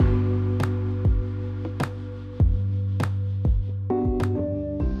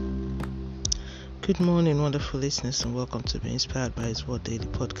Good morning, wonderful listeners, and welcome to Be Inspired by His Word Daily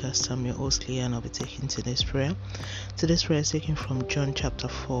Podcast. I'm your host, Leah, and I'll be taking today's prayer. Today's prayer is taken from John chapter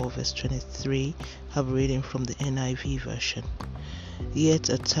 4, verse 23. I'll be reading from the NIV version. Yet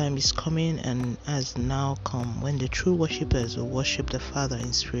a time is coming and has now come when the true worshippers will worship the Father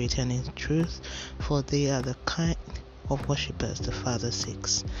in spirit and in truth, for they are the kind of worshippers the Father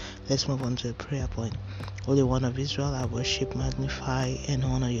seeks. Let's move on to a prayer point. Holy One of Israel, I worship, magnify, and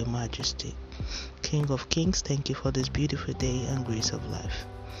honor your majesty. King of Kings, thank you for this beautiful day and grace of life.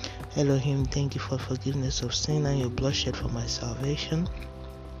 Elohim, thank you for forgiveness of sin and your bloodshed for my salvation.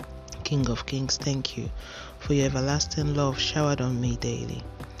 King of Kings, thank you for your everlasting love showered on me daily.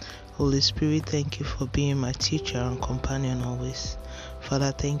 Holy Spirit, thank you for being my teacher and companion always.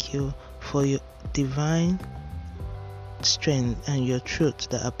 Father, thank you for your divine strength and your truth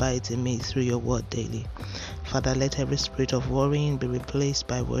that abides in me through your word daily. Father, let every spirit of worrying be replaced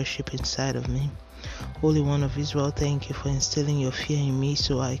by worship inside of me. Holy One of Israel, thank you for instilling your fear in me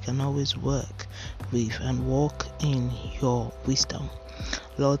so I can always work with and walk in your wisdom.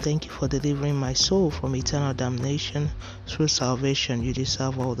 Lord, thank you for delivering my soul from eternal damnation through salvation. You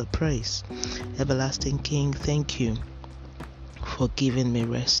deserve all the praise. Everlasting King, thank you for giving me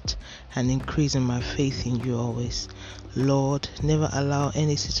rest and increasing my faith in you always. Lord, never allow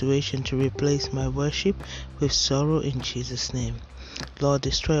any situation to replace my worship with sorrow in Jesus' name. Lord,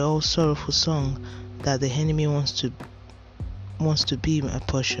 destroy all sorrowful song that the enemy wants to be my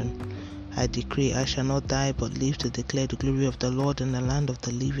portion. I decree I shall not die but live to declare the glory of the Lord in the land of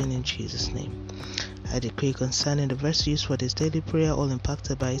the living in Jesus' name. I decree concerning the verse used for this daily prayer, all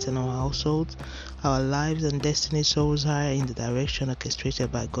impacted by it in our households, our lives and destiny soars higher in the direction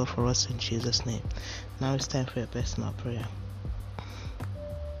orchestrated by God for us in Jesus' name. Now it's time for your personal prayer.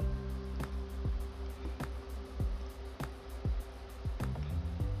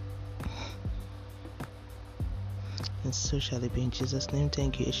 And so shall it be in Jesus' name.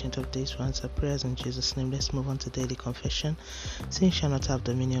 Thank you, Ancient of Days, for answer prayers in Jesus' name. Let's move on to daily confession. Sin shall not have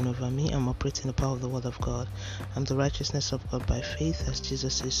dominion over me. I'm operating the power of the word of God. I'm the righteousness of God by faith, as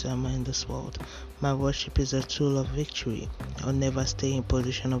Jesus is, so am I in this world. My worship is a tool of victory. I'll never stay in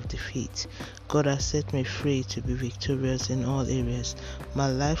position of defeat. God has set me free to be victorious in all areas. My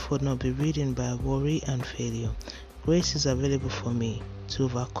life would not be ridden by worry and failure. Grace is available for me to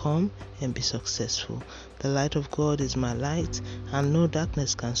overcome and be successful. The light of God is my light, and no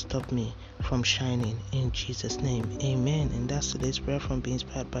darkness can stop me from shining. In Jesus' name, amen. And that's today's prayer from Being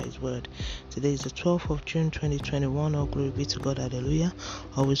Inspired by His Word. Today is the 12th of June 2021. All glory be to God. Hallelujah.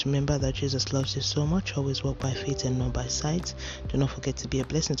 Always remember that Jesus loves you so much. Always walk by faith and not by sight. Do not forget to be a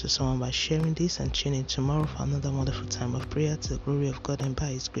blessing to someone by sharing this, and tune in tomorrow for another wonderful time of prayer to the glory of God and by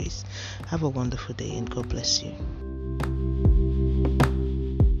His grace. Have a wonderful day, and God bless you.